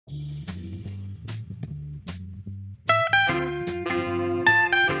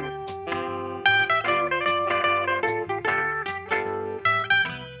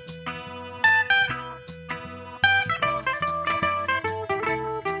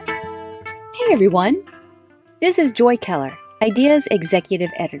Hi, everyone. This is Joy Keller, Ideas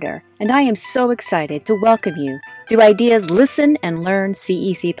Executive Editor, and I am so excited to welcome you to Ideas Listen and Learn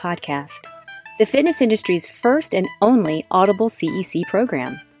CEC podcast, the fitness industry's first and only audible CEC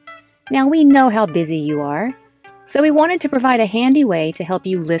program. Now, we know how busy you are, so we wanted to provide a handy way to help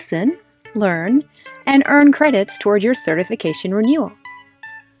you listen, learn, and earn credits toward your certification renewal.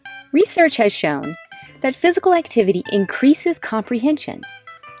 Research has shown that physical activity increases comprehension.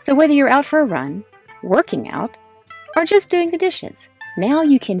 So whether you're out for a run, working out, or just doing the dishes, now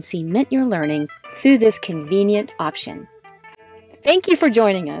you can cement your learning through this convenient option. Thank you for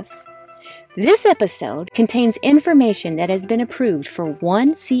joining us. This episode contains information that has been approved for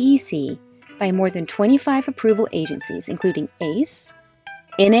one CEC by more than 25 approval agencies, including ACE,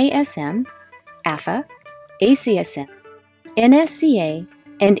 NASM, AFA, ACSM, NSCA,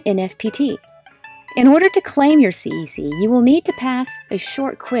 and NFPT. In order to claim your CEC, you will need to pass a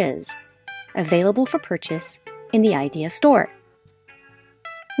short quiz available for purchase in the Idea Store.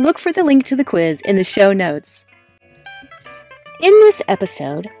 Look for the link to the quiz in the show notes. In this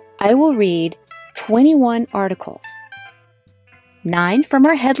episode, I will read 21 articles, 9 from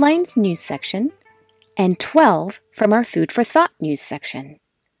our headlines news section, and 12 from our food for thought news section.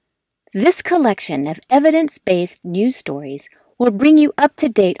 This collection of evidence-based news stories will bring you up to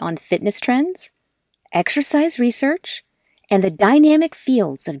date on fitness trends, exercise research, and the dynamic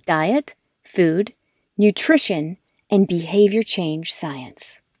fields of diet, food, nutrition, and behavior change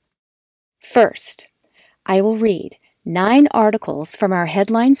science. First, I will read 9 articles from our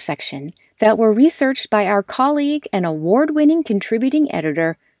headlines section that were researched by our colleague and award-winning contributing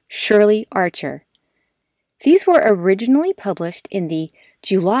editor, Shirley Archer. These were originally published in the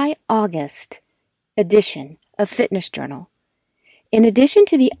July-August edition of Fitness Journal. In addition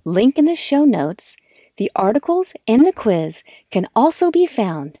to the link in the show notes, the articles and the quiz can also be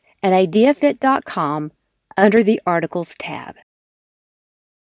found at ideafit.com under the Articles tab.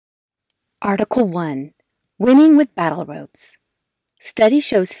 Article 1. Winning with Battle Ropes. Study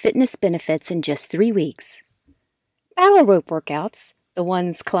shows fitness benefits in just 3 weeks. Battle rope workouts, the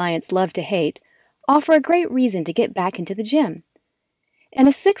ones clients love to hate, offer a great reason to get back into the gym. In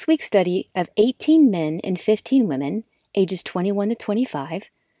a 6-week study of 18 men and 15 women, ages 21 to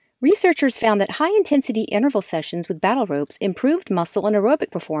 25, researchers found that high-intensity interval sessions with battle ropes improved muscle and aerobic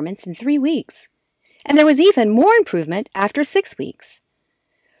performance in 3 weeks, and there was even more improvement after 6 weeks.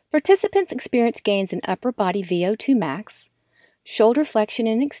 Participants experienced gains in upper body VO2 max, shoulder flexion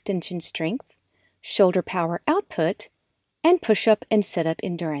and extension strength, shoulder power output, and push-up and sit-up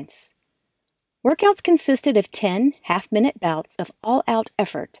endurance. Workouts consisted of 10 half-minute bouts of all-out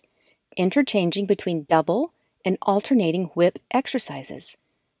effort, interchanging between double and alternating whip exercises.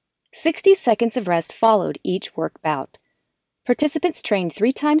 60 seconds of rest followed each work bout. Participants trained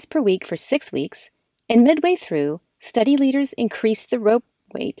 3 times per week for 6 weeks, and midway through, study leaders increased the rope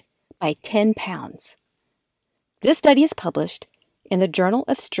weight by 10 pounds. This study is published in the Journal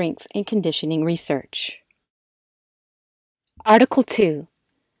of Strength and Conditioning Research. Article 2.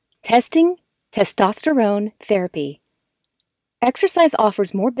 Testing testosterone therapy. Exercise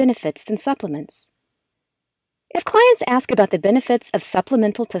offers more benefits than supplements. If clients ask about the benefits of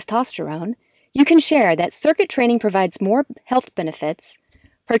supplemental testosterone, you can share that circuit training provides more health benefits,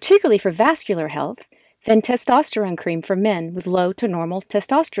 particularly for vascular health, than testosterone cream for men with low to normal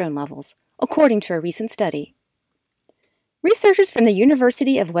testosterone levels, according to a recent study. Researchers from the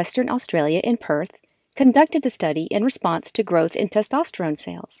University of Western Australia in Perth conducted the study in response to growth in testosterone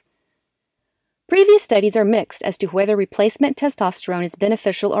sales. Previous studies are mixed as to whether replacement testosterone is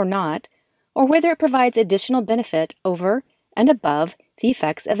beneficial or not, or whether it provides additional benefit over and above the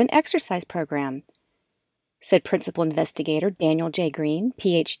effects of an exercise program, said Principal Investigator Daniel J. Green,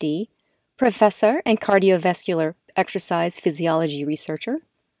 Ph.D., Professor and Cardiovascular Exercise Physiology Researcher.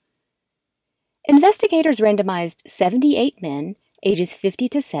 Investigators randomized 78 men, ages 50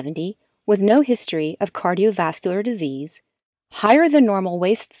 to 70, with no history of cardiovascular disease, higher than normal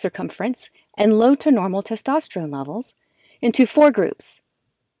waist circumference, and low to normal testosterone levels, into 4 groups: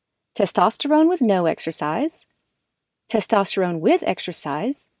 testosterone with no exercise, testosterone with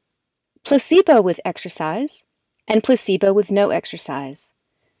exercise, placebo with exercise, and placebo with no exercise.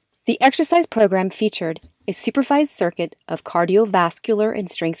 The exercise program featured a supervised circuit of cardiovascular and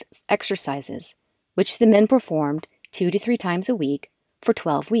strength exercises, which the men performed 2 to 3 times a week for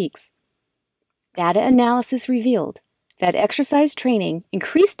 12 weeks. Data analysis revealed that exercise training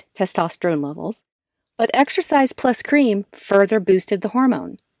increased testosterone levels, but exercise plus cream further boosted the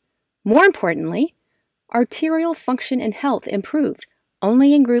hormone. More importantly, arterial function and health improved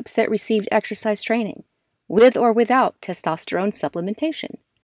only in groups that received exercise training, with or without testosterone supplementation.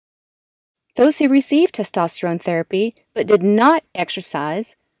 Those who received testosterone therapy but did not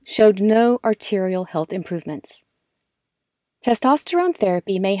exercise showed no arterial health improvements. Testosterone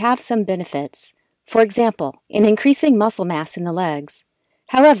therapy may have some benefits, for example, in increasing muscle mass in the legs.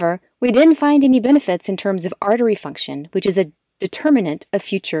 However, we didn't find any benefits in terms of artery function, which is a determinant of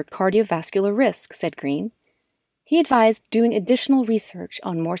future cardiovascular risk, said Green. He advised doing additional research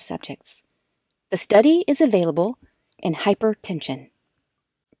on more subjects. The study is available in Hypertension.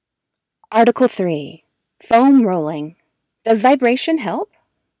 Article 3. Foam rolling. Does vibration help?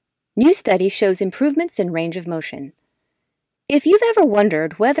 New study shows improvements in range of motion. If you've ever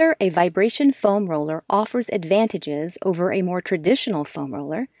wondered whether a vibration foam roller offers advantages over a more traditional foam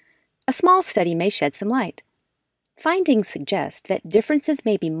roller, a small study may shed some light. Findings suggest that differences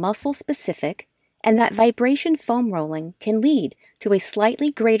may be muscle-specific and that vibration foam rolling can lead to a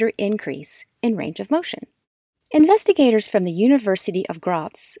slightly greater increase in range of motion. Investigators from the University of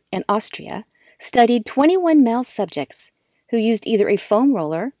Graz in Austria studied 21 male subjects who used either a foam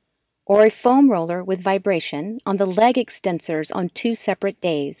roller or a foam roller with vibration on the leg extensors on 2 separate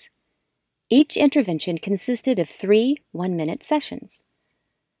days. Each intervention consisted of 3 one-minute sessions.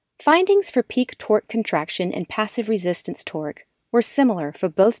 Findings for peak torque contraction and passive resistance torque were similar for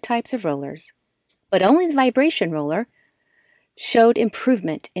both types of rollers, but only the vibration roller showed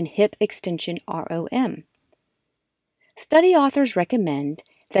improvement in hip extension ROM. Study authors recommend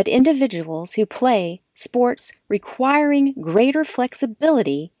that individuals who play sports requiring greater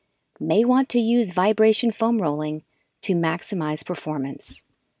flexibility may want to use vibration foam rolling to maximize performance.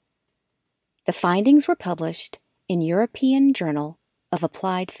 The findings were published in European Journal of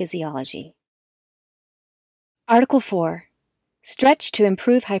Applied Physiology. Article 4. Stretch to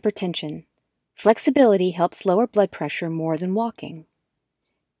improve hypertension. Flexibility helps lower blood pressure more than walking.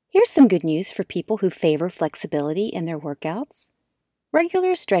 Here's some good news for people who favor flexibility in their workouts.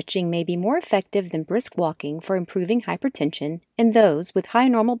 Regular stretching may be more effective than brisk walking for improving hypertension in those with high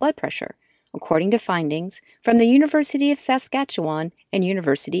normal blood pressure, according to findings from the University of Saskatchewan and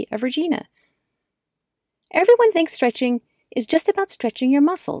University of Regina. Everyone thinks stretching is just about stretching your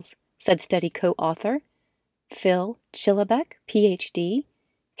muscles, said study co-author Phil Chillibeck, Ph.D.,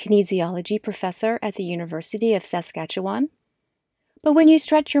 kinesiology professor at the University of Saskatchewan. But when you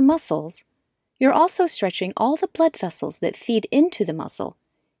stretch your muscles, you're also stretching all the blood vessels that feed into the muscle,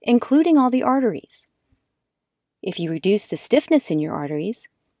 including all the arteries. If you reduce the stiffness in your arteries,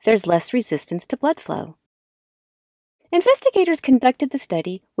 there's less resistance to blood flow. Investigators conducted the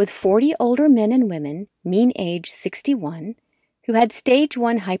study with 40 older men and women, mean age 61, who had stage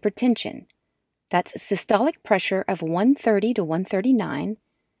 1 hypertension. That's systolic pressure of 130 to 139,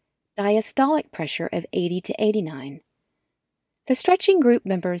 diastolic pressure of 80 to 89. The stretching group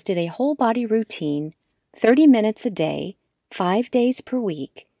members did a whole-body routine, 30 minutes a day, 5 days per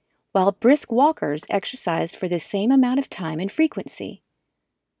week, while brisk walkers exercised for the same amount of time and frequency.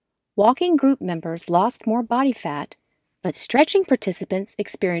 Walking group members lost more body fat, but stretching participants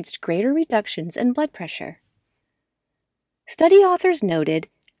experienced greater reductions in blood pressure. Study authors noted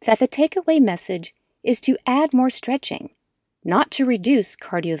that the takeaway message is to add more stretching, not to reduce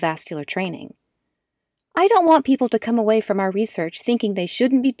cardiovascular training. I don't want people to come away from our research thinking they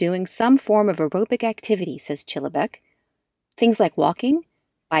shouldn't be doing some form of aerobic activity, says Chillibeck. Things like walking,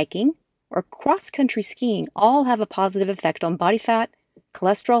 biking, or cross-country skiing all have a positive effect on body fat,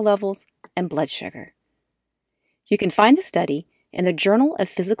 cholesterol levels, and blood sugar. You can find the study in the Journal of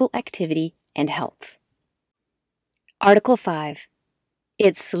Physical Activity and Health. Article 5.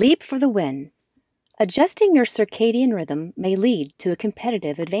 It's sleep for the win. Adjusting your circadian rhythm may lead to a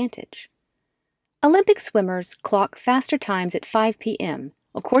competitive advantage. Olympic swimmers clock faster times at 5 p.m.,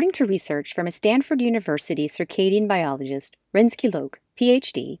 according to research from a Stanford University circadian biologist, Rensky Loke,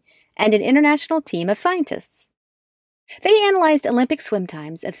 Ph.D., and an international team of scientists. They analyzed Olympic swim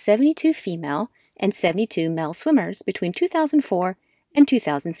times of 72 female and 72 male swimmers between 2004 and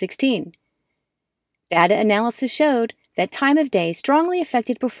 2016. Data analysis showed that time of day strongly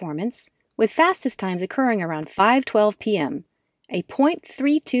affected performance, with fastest times occurring around 5:12 p.m., a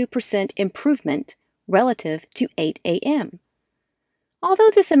 0.32% improvement relative to 8 a.m. Although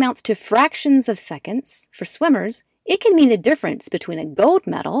this amounts to fractions of seconds, for swimmers, it can mean the difference between a gold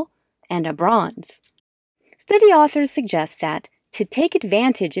medal and a bronze. Study authors suggest that, to take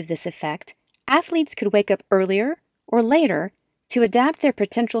advantage of this effect, athletes could wake up earlier or later to adapt their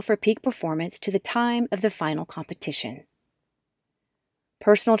potential for peak performance to the time of the final competition.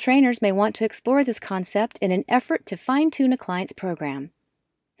 Personal trainers may want to explore this concept in an effort to fine-tune a client's program.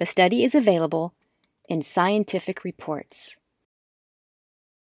 The study is available in Scientific Reports.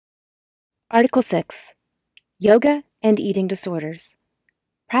 Article 6. Yoga and Eating Disorders.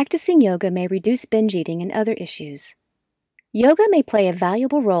 Practicing yoga may reduce binge eating and other issues. Yoga may play a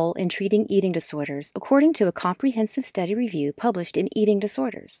valuable role in treating eating disorders, according to a comprehensive study review published in Eating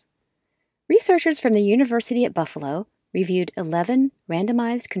Disorders. Researchers from the University at Buffalo reviewed 11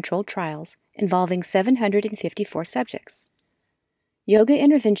 randomized controlled trials involving 754 subjects. Yoga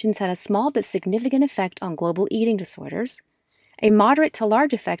interventions had a small but significant effect on global eating disorders, a moderate to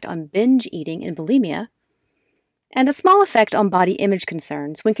large effect on binge eating and bulimia, and a small effect on body image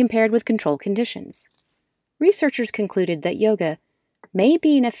concerns when compared with control conditions. Researchers concluded that yoga may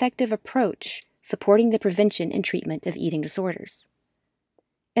be an effective approach supporting the prevention and treatment of eating disorders.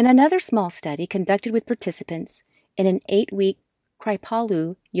 In another small study conducted with participants in an 8-week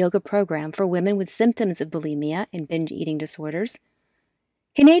Kripalu yoga program for women with symptoms of bulimia and binge eating disorders,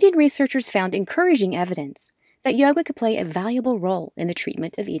 Canadian researchers found encouraging evidence that yoga could play a valuable role in the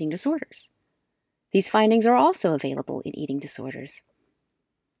treatment of eating disorders. These findings are also available in Eating Disorders.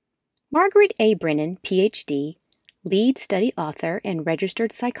 Margaret A. Brennan, Ph.D., lead study author and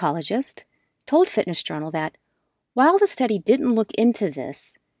registered psychologist, told Fitness Journal that, while the study didn't look into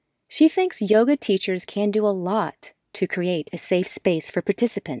this, she thinks yoga teachers can do a lot to create a safe space for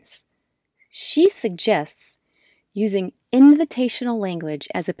participants. She suggests using invitational language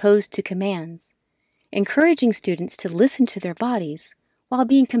as opposed to commands, encouraging students to listen to their bodies while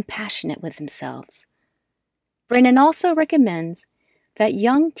being compassionate with themselves. Brennan also recommends that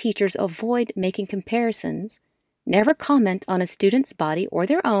young teachers avoid making comparisons, never comment on a student's body or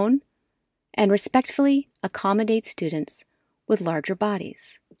their own, and respectfully accommodate students with larger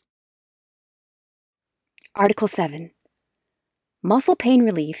bodies. Article 7. Muscle pain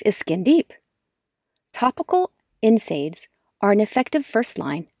relief is skin deep. Topical NSAIDs are an effective first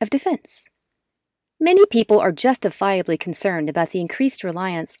line of defense. Many people are justifiably concerned about the increased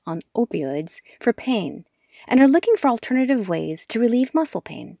reliance on opioids for pain and are looking for alternative ways to relieve muscle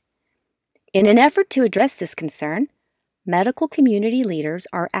pain. In an effort to address this concern, medical community leaders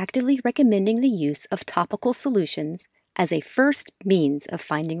are actively recommending the use of topical solutions as a first means of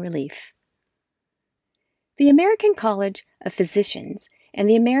finding relief. The American College of Physicians and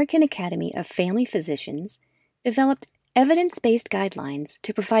the American Academy of Family Physicians developed evidence-based guidelines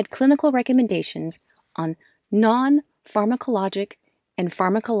to provide clinical recommendations on non-pharmacologic and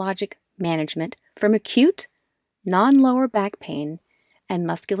pharmacologic management from acute, non-lower back pain and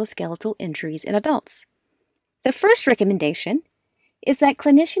musculoskeletal injuries in adults. The first recommendation is that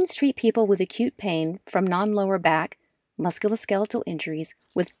clinicians treat people with acute pain from non-lower back musculoskeletal injuries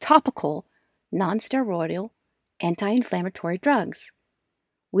with topical, non-steroidal, anti-inflammatory drugs,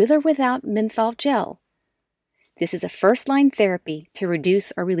 with or without menthol gel. This is a first-line therapy to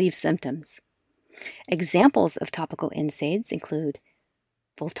reduce or relieve symptoms. Examples of topical NSAIDs include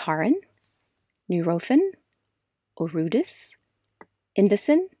Voltaren, Nurofen, Orudis,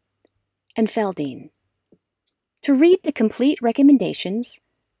 Indocin, and Feldene. To read the complete recommendations,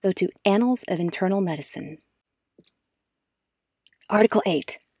 go to Annals of Internal Medicine. Article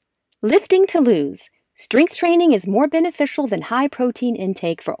 8. Lifting to lose. Strength training is more beneficial than high-protein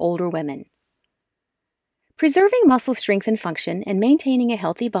intake for older women. Preserving muscle strength and function and maintaining a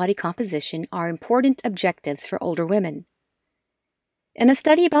healthy body composition are important objectives for older women. In a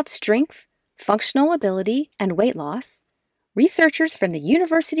study about strength, functional ability, and weight loss, researchers from the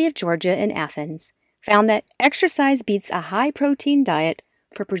University of Georgia in Athens found that exercise beats a high-protein diet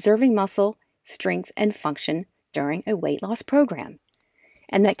for preserving muscle, strength, and function during a weight loss program,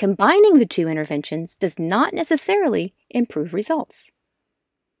 and that combining the two interventions does not necessarily improve results.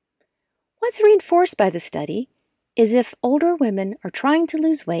 What's reinforced by the study is if older women are trying to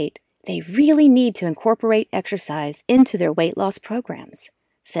lose weight, they really need to incorporate exercise into their weight loss programs,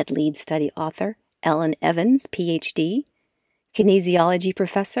 said lead study author Ellen Evans, Ph.D., kinesiology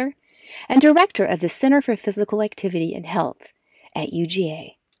professor, and director of the Center for Physical Activity and Health at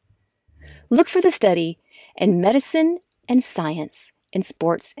UGA. Look for the study in Medicine and Science in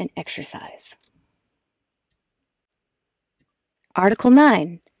Sports and Exercise. Article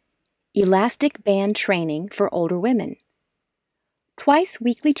 9. Elastic band training for older women.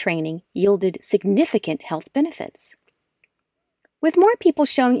 Twice-weekly training yielded significant health benefits. With more people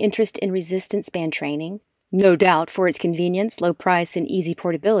showing interest in resistance band training, no doubt for its convenience, low price, and easy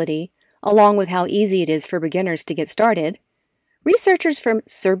portability, along with how easy it is for beginners to get started, researchers from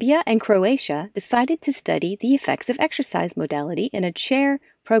Serbia and Croatia decided to study the effects of exercise modality in a chair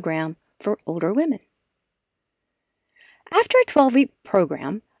program for older women. After a 12-week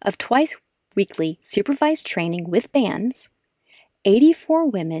program of twice-weekly supervised training with bands, 84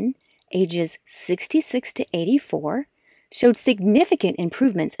 women ages 66 to 84 showed significant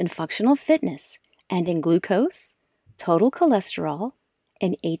improvements in functional fitness and in glucose, total cholesterol,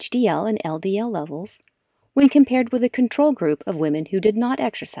 in HDL and LDL levels when compared with a control group of women who did not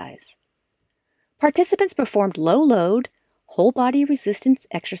exercise. Participants performed low-load, whole-body resistance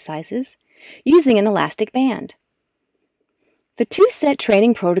exercises using an elastic band. The two-set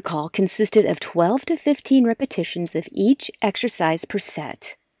training protocol consisted of 12 to 15 repetitions of each exercise per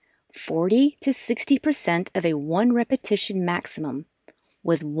set, 40 to 60% of a 1 repetition maximum,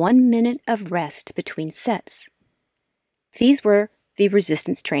 with 1 minute of rest between sets. These were the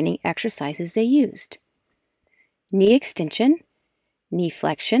resistance training exercises they used: knee extension, knee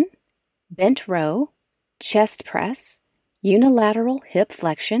flexion, bent row, chest press, unilateral hip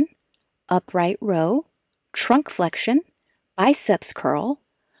flexion, upright row, trunk flexion, biceps curl,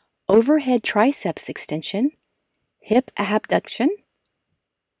 overhead triceps extension, hip abduction,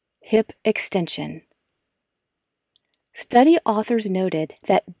 hip extension. Study authors noted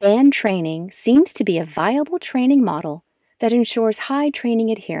that band training seems to be a viable training model that ensures high training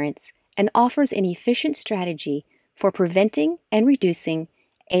adherence and offers an efficient strategy for preventing and reducing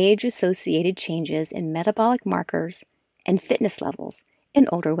age-associated changes in metabolic markers and fitness levels in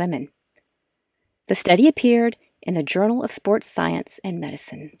older women. The study appeared in the Journal of Sports Science and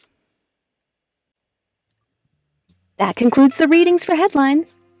Medicine. That concludes the readings for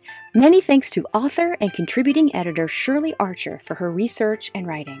headlines. Many thanks to author and contributing editor Shirley Archer for her research and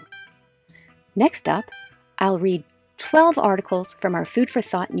writing. Next up, I'll read 12 articles from our Food for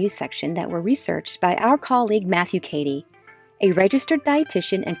Thought news section that were researched by our colleague Matthew Cady, a registered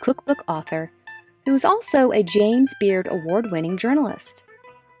dietitian and cookbook author who is also a James Beard Award-winning journalist.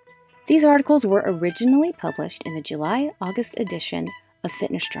 These articles were originally published in the July-August edition of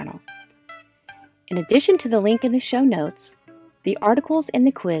Fitness Journal. In addition to the link in the show notes, the articles and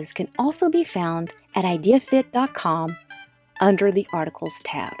the quiz can also be found at ideafit.com under the Articles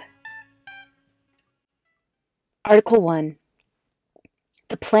tab. Article 1.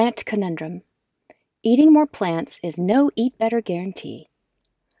 The Plant Conundrum. Eating more plants is no eat better guarantee.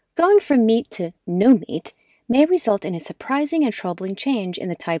 Going from meat to no meat may result in a surprising and troubling change in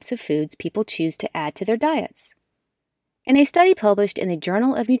the types of foods people choose to add to their diets. In a study published in the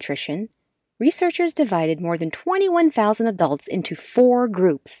Journal of Nutrition, researchers divided more than 21,000 adults into 4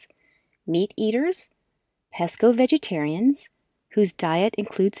 groups: meat eaters, pesco-vegetarians, whose diet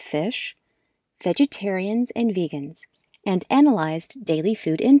includes fish, vegetarians and vegans, and analyzed daily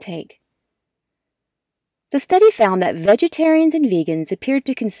food intake. The study found that vegetarians and vegans appeared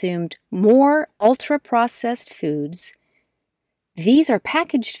to consume more ultra-processed foods. These are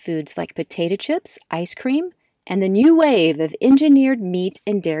packaged foods like potato chips, ice cream, and the new wave of engineered meat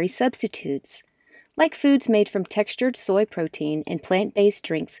and dairy substitutes, like foods made from textured soy protein and plant-based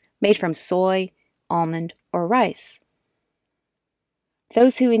drinks made from soy, almond, or rice.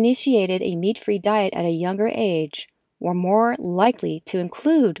 Those who initiated a meat-free diet at a younger age were more likely to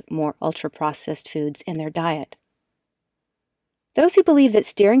include more ultra-processed foods in their diet. Those who believe that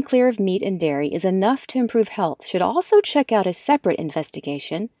steering clear of meat and dairy is enough to improve health should also check out a separate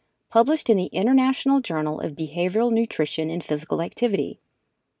investigation published in the International Journal of Behavioral Nutrition and Physical Activity.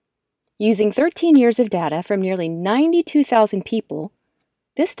 Using 13 years of data from nearly 92,000 people,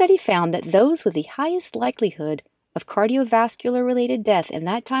 this study found that those with the highest likelihood of cardiovascular-related death in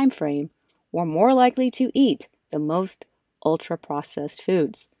that time frame were more likely to eat the most ultra-processed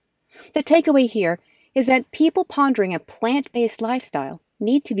foods. The takeaway here is that people pondering a plant-based lifestyle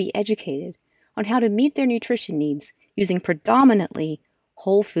need to be educated on how to meet their nutrition needs using predominantly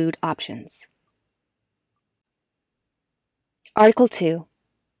whole food options. Article 2.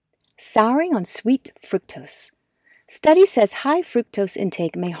 Souring on sweet fructose. Study says high fructose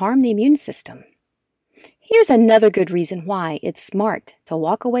intake may harm the immune system. Here's another good reason why it's smart to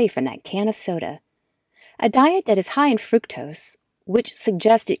walk away from that can of soda. A diet that is high in fructose, which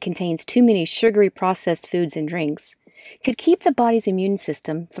suggests it contains too many sugary processed foods and drinks, could keep the body's immune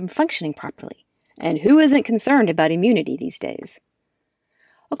system from functioning properly. And who isn't concerned about immunity these days?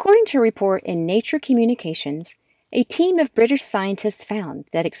 According to a report in Nature Communications, a team of British scientists found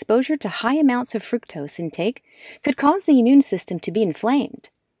that exposure to high amounts of fructose intake could cause the immune system to be inflamed.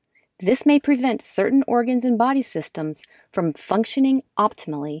 This may prevent certain organs and body systems from functioning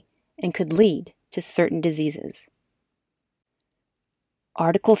optimally and could lead to certain diseases.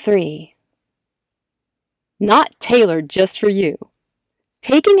 Article 3. Not tailored just for you.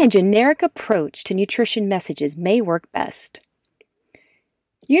 Taking a generic approach to nutrition messages may work best.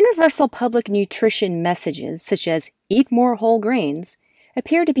 Universal public nutrition messages, such as eat more whole grains,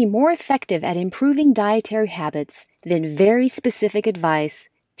 appear to be more effective at improving dietary habits than very specific advice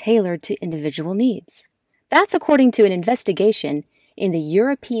tailored to individual needs. That's according to an investigation in the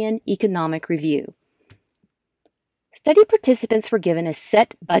European Economic Review. Study participants were given a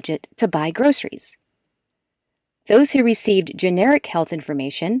set budget to buy groceries. Those who received generic health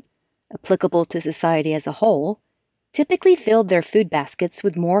information, applicable to society as a whole, typically filled their food baskets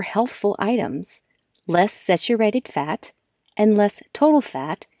with more healthful items, less saturated fat, and less total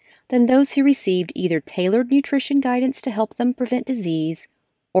fat than those who received either tailored nutrition guidance to help them prevent disease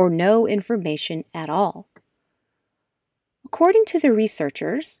or no information at all. According to the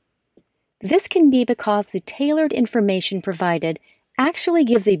researchers, this can be because the tailored information provided actually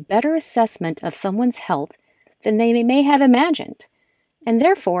gives a better assessment of someone's health than they may have imagined, and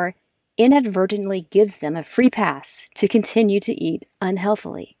therefore inadvertently gives them a free pass to continue to eat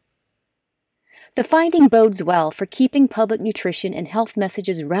unhealthily. The finding bodes well for keeping public nutrition and health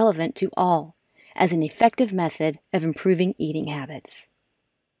messages relevant to all as an effective method of improving eating habits.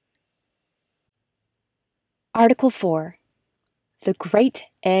 Article 4. The Great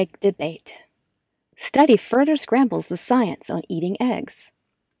Egg Debate. Study further scrambles the science on eating eggs.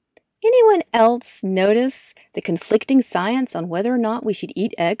 Anyone else notice the conflicting science on whether or not we should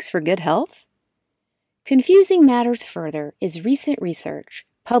eat eggs for good health? Confusing matters further is recent research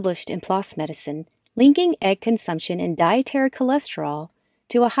published in PLOS Medicine linking egg consumption and dietary cholesterol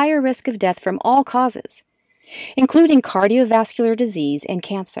to a higher risk of death from all causes, including cardiovascular disease and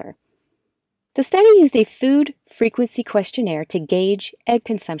cancer. The study used a food frequency questionnaire to gauge egg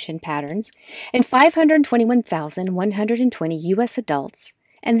consumption patterns in 521,120 U.S. adults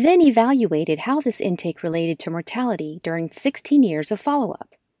and then evaluated how this intake related to mortality during 16 years of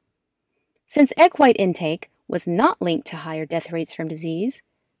follow-up. Since egg white intake was not linked to higher death rates from disease,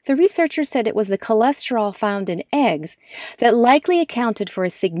 the researchers said it was the cholesterol found in eggs that likely accounted for a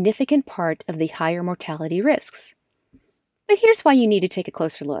significant part of the higher mortality risks. But here's why you need to take a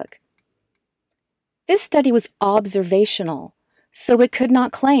closer look. This study was observational, so it could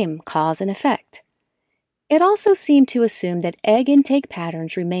not claim cause and effect. It also seemed to assume that egg intake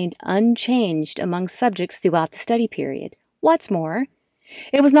patterns remained unchanged among subjects throughout the study period. What's more,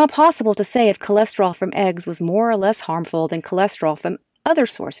 it was not possible to say if cholesterol from eggs was more or less harmful than cholesterol from other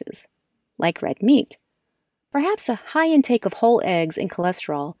sources, like red meat. Perhaps a high intake of whole eggs and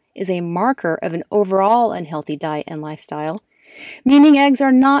cholesterol is a marker of an overall unhealthy diet and lifestyle, meaning eggs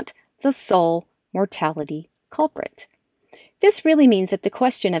are not the sole mortality culprit. This really means that the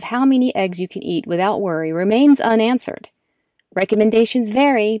question of how many eggs you can eat without worry remains unanswered. Recommendations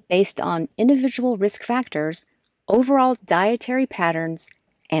vary based on individual risk factors, overall dietary patterns,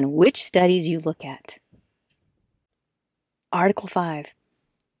 and which studies you look at. Article 5.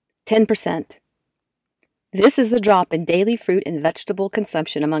 10%. This is the drop in daily fruit and vegetable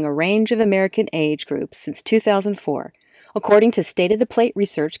consumption among a range of American age groups since 2004, according to State of the Plate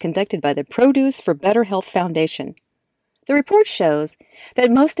research conducted by the Produce for Better Health Foundation. The report shows that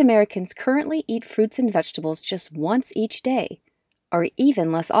most Americans currently eat fruits and vegetables just once each day, or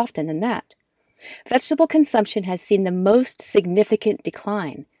even less often than that. Vegetable consumption has seen the most significant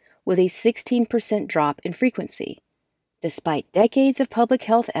decline, with a 16% drop in frequency. Despite decades of public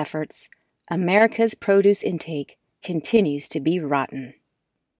health efforts, America's produce intake continues to be rotten.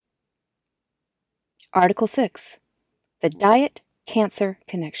 Article 6. The Diet-Cancer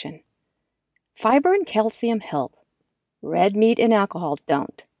Connection. Fiber and calcium help. Red meat and alcohol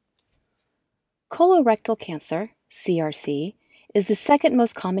don't. Colorectal cancer, CRC, is the second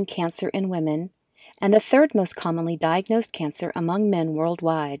most common cancer in women and the third most commonly diagnosed cancer among men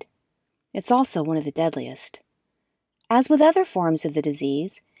worldwide. It's also one of the deadliest. As with other forms of the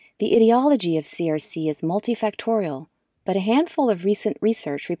disease, the etiology of CRC is multifactorial, but a handful of recent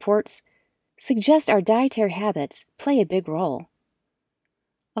research reports suggest our dietary habits play a big role.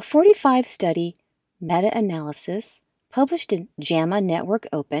 A 45-study meta-analysis published in JAMA Network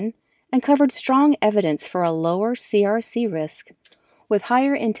Open uncovered strong evidence for a lower CRC risk with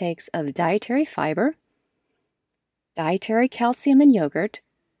higher intakes of dietary fiber, dietary calcium in yogurt,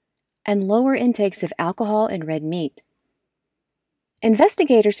 and lower intakes of alcohol and red meat.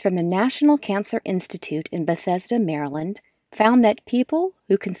 Investigators from the National Cancer Institute in Bethesda, Maryland, found that people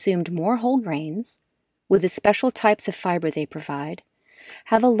who consumed more whole grains, with the special types of fiber they provide,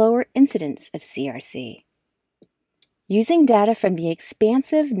 have a lower incidence of CRC. Using data from the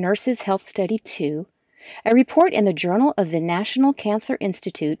expansive Nurses' Health Study 2, a report in the Journal of the National Cancer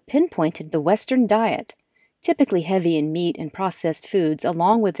Institute pinpointed the Western diet, typically heavy in meat and processed foods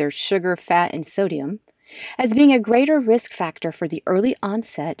along with their sugar, fat, and sodium, as being a greater risk factor for the early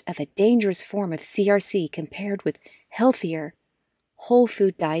onset of a dangerous form of CRC compared with healthier, whole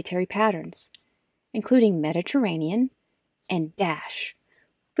food dietary patterns, including Mediterranean and DASH,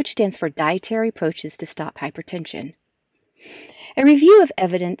 which stands for Dietary Approaches to Stop Hypertension. A review of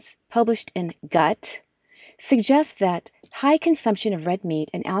evidence published in Gut suggests that high consumption of red meat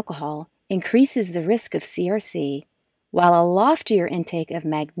and alcohol increases the risk of CRC, while a loftier intake of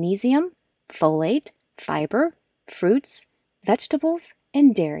magnesium, folate, fiber, fruits, vegetables,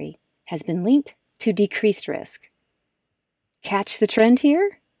 and dairy has been linked to decreased risk. Catch the trend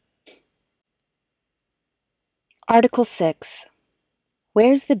here? Article 6.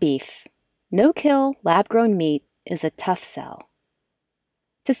 Where's the beef? No-kill, lab-grown meat is a tough sell.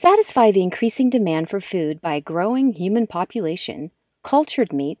 To satisfy the increasing demand for food by a growing human population,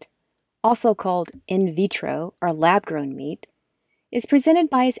 cultured meat, also called in vitro or lab-grown meat, is presented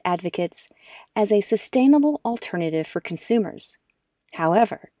by its advocates as a sustainable alternative for consumers.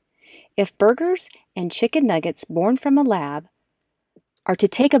 However, if burgers and chicken nuggets born from a lab are to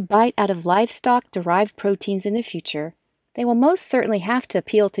take a bite out of livestock-derived proteins in the future, they will most certainly have to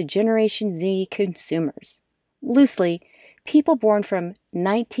appeal to Generation Z consumers. Loosely, people born from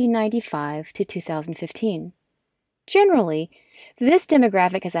 1995 to 2015. Generally, this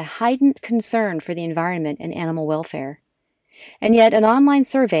demographic has a heightened concern for the environment and animal welfare. And yet, an online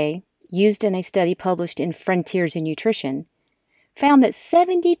survey, used in a study published in Frontiers in Nutrition, found that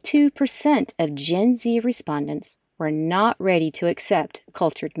 72% of Gen Z respondents were not ready to accept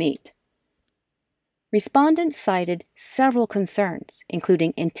cultured meat. Respondents cited several concerns,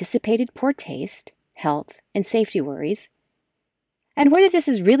 including anticipated poor taste, health, and safety worries, and whether this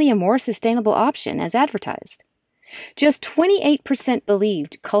is really a more sustainable option as advertised. Just 28%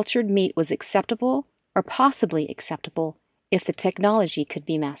 believed cultured meat was acceptable or possibly acceptable if the technology could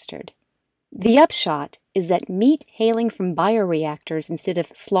be mastered. The upshot is that meat hailing from bioreactors instead of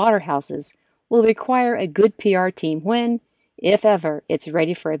slaughterhouses will require a good PR team when, if ever, it's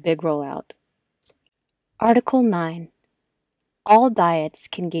ready for a big rollout. Article 9. All diets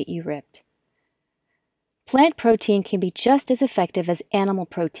can get you ripped. Plant protein can be just as effective as animal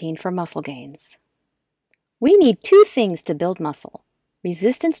protein for muscle gains. We need two things to build muscle: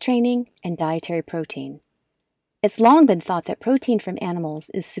 resistance training and dietary protein. It's long been thought that protein from animals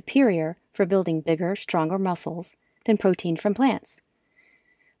is superior for building bigger, stronger muscles than protein from plants.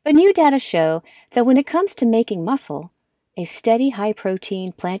 But new data show that when it comes to making muscle, a steady,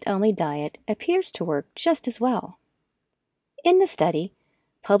 high-protein, plant-only diet appears to work just as well. In the study,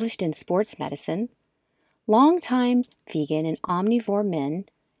 published in Sports Medicine, long-time vegan and omnivore men,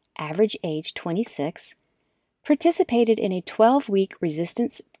 average age 26, participated in a 12-week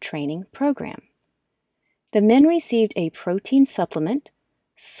resistance training program. The men received a protein supplement,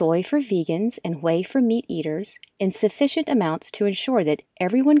 soy for vegans and whey for meat eaters, in sufficient amounts to ensure that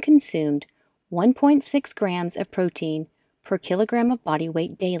everyone consumed 1.6 grams of protein per kilogram of body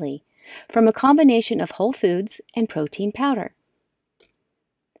weight daily from a combination of whole foods and protein powder.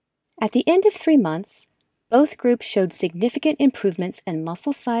 At the end of 3 months, both groups showed significant improvements in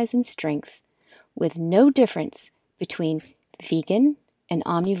muscle size and strength, with no difference between vegan and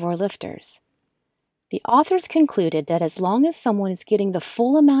omnivore lifters. The authors concluded that as long as someone is getting the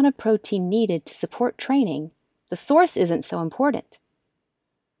full amount of protein needed to support training, the source isn't so important.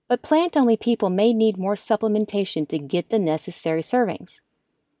 But plant-only people may need more supplementation to get the necessary servings.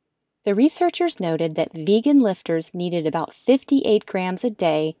 The researchers noted that vegan lifters needed about 58 grams a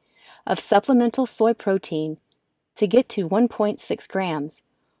day of supplemental soy protein to get to 1.6 grams,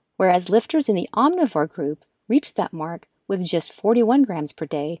 whereas lifters in the omnivore group reached that mark with just 41 grams per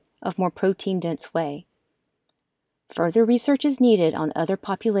day of more protein-dense whey. Further research is needed on other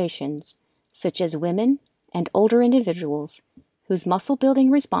populations, such as women and older individuals, whose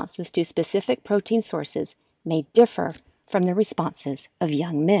muscle-building responses to specific protein sources may differ from the responses of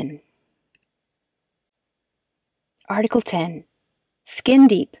young men. Article 10. Skin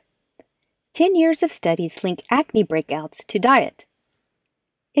Deep. 10 years of studies link acne breakouts to diet.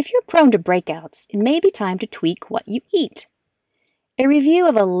 If you're prone to breakouts, it may be time to tweak what you eat. A review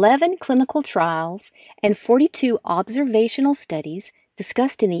of 11 clinical trials and 42 observational studies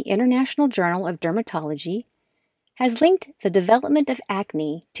discussed in the International Journal of Dermatology has linked the development of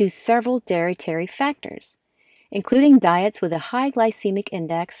acne to several dietary factors, including diets with a high glycemic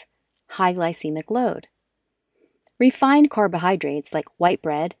index, high glycemic load. Refined carbohydrates like white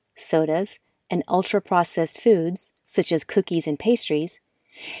bread, sodas, and ultra-processed foods, such as cookies and pastries,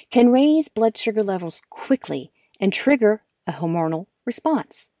 can raise blood sugar levels quickly and trigger a hormonal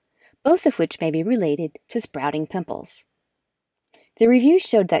response, both of which may be related to sprouting pimples. The review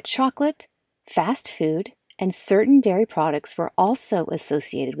showed that chocolate, fast food, and certain dairy products were also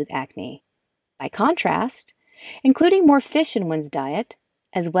associated with acne. By contrast, including more fish in one's diet,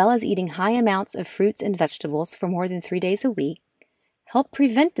 as well as eating high amounts of fruits and vegetables for more than 3 days a week, help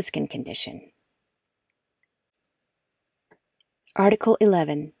prevent the skin condition. Article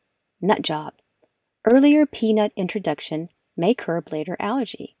 11. Nut job. Earlier peanut introduction may curb later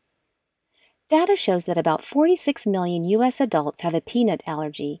allergy. Data shows that about 46 million U.S. adults have a peanut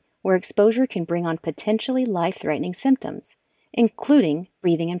allergy where exposure can bring on potentially life-threatening symptoms, including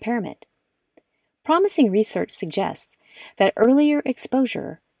breathing impairment. Promising research suggests that earlier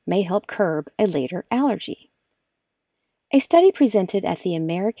exposure may help curb a later allergy. A study presented at the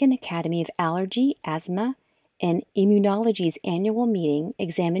American Academy of Allergy, Asthma, and Immunology's annual meeting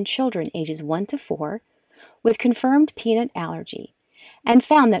examined children ages 1 to 4 with confirmed peanut allergy and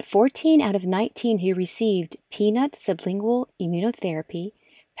found that 14 out of 19 who received peanut sublingual immunotherapy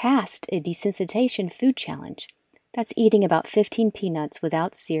passed a desensitization food challenge. That's eating about 15 peanuts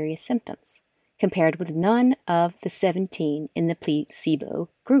without serious symptoms, compared with none of the 17 in the placebo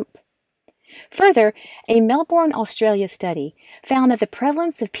group. Further, a Melbourne, Australia study found that the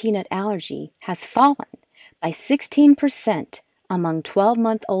prevalence of peanut allergy has fallen by 16% among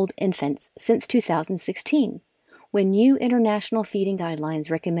 12-month-old infants since 2016, when new international feeding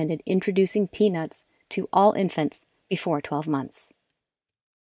guidelines recommended introducing peanuts to all infants before 12 months.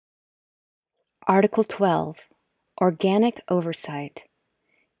 Article 12. Organic Oversight.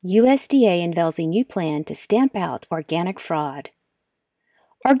 USDA unveils a new plan to stamp out organic fraud.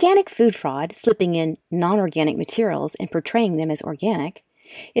 Organic food fraud, slipping in non-organic materials and portraying them as organic,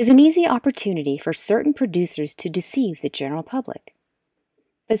 is an easy opportunity for certain producers to deceive the general public.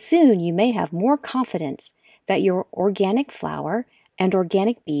 But soon you may have more confidence that your organic flour and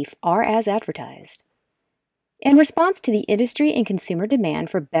organic beef are as advertised. In response to the industry and consumer demand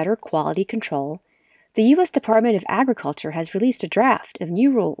for better quality control, the U.S. Department of Agriculture has released a draft of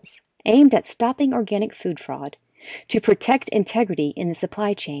new rules aimed at stopping organic food fraud to protect integrity in the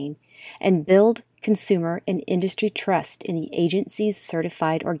supply chain and build consumer and industry trust in the agency's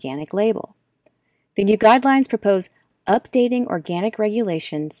certified organic label. The new guidelines propose updating organic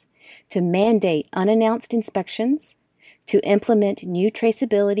regulations to mandate unannounced inspections, to implement new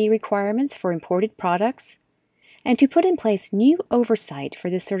traceability requirements for imported products, and to put in place new oversight for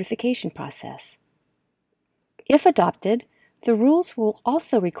the certification process. If adopted, the rules will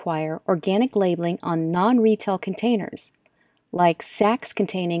also require organic labeling on non-retail containers, like sacks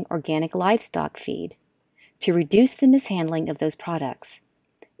containing organic livestock feed, to reduce the mishandling of those products.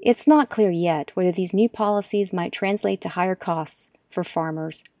 It's not clear yet whether these new policies might translate to higher costs for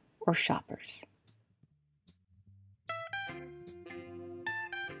farmers or shoppers.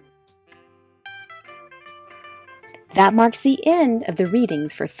 That marks the end of the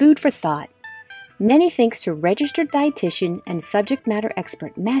readings for Food for Thought. Many thanks to registered dietitian and subject matter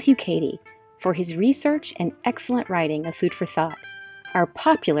expert Matthew Cady for his research and excellent writing of Food for Thought, our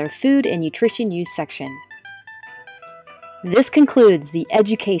popular food and nutrition news section. This concludes the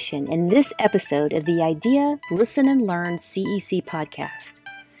education in this episode of the Idea, Listen and Learn CEC podcast.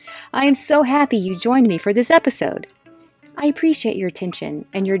 I am so happy you joined me for this episode. I appreciate your attention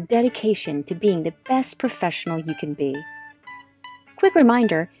and your dedication to being the best professional you can be. Quick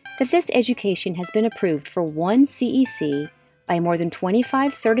reminder that this education has been approved for one CEC by more than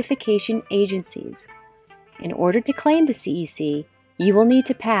 25 certification agencies. In order to claim the CEC, you will need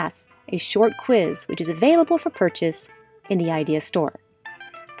to pass a short quiz which is available for purchase in the Idea Store.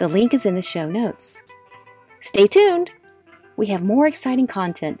 The link is in the show notes. Stay tuned! We have more exciting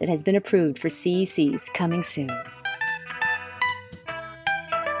content that has been approved for CECs coming soon.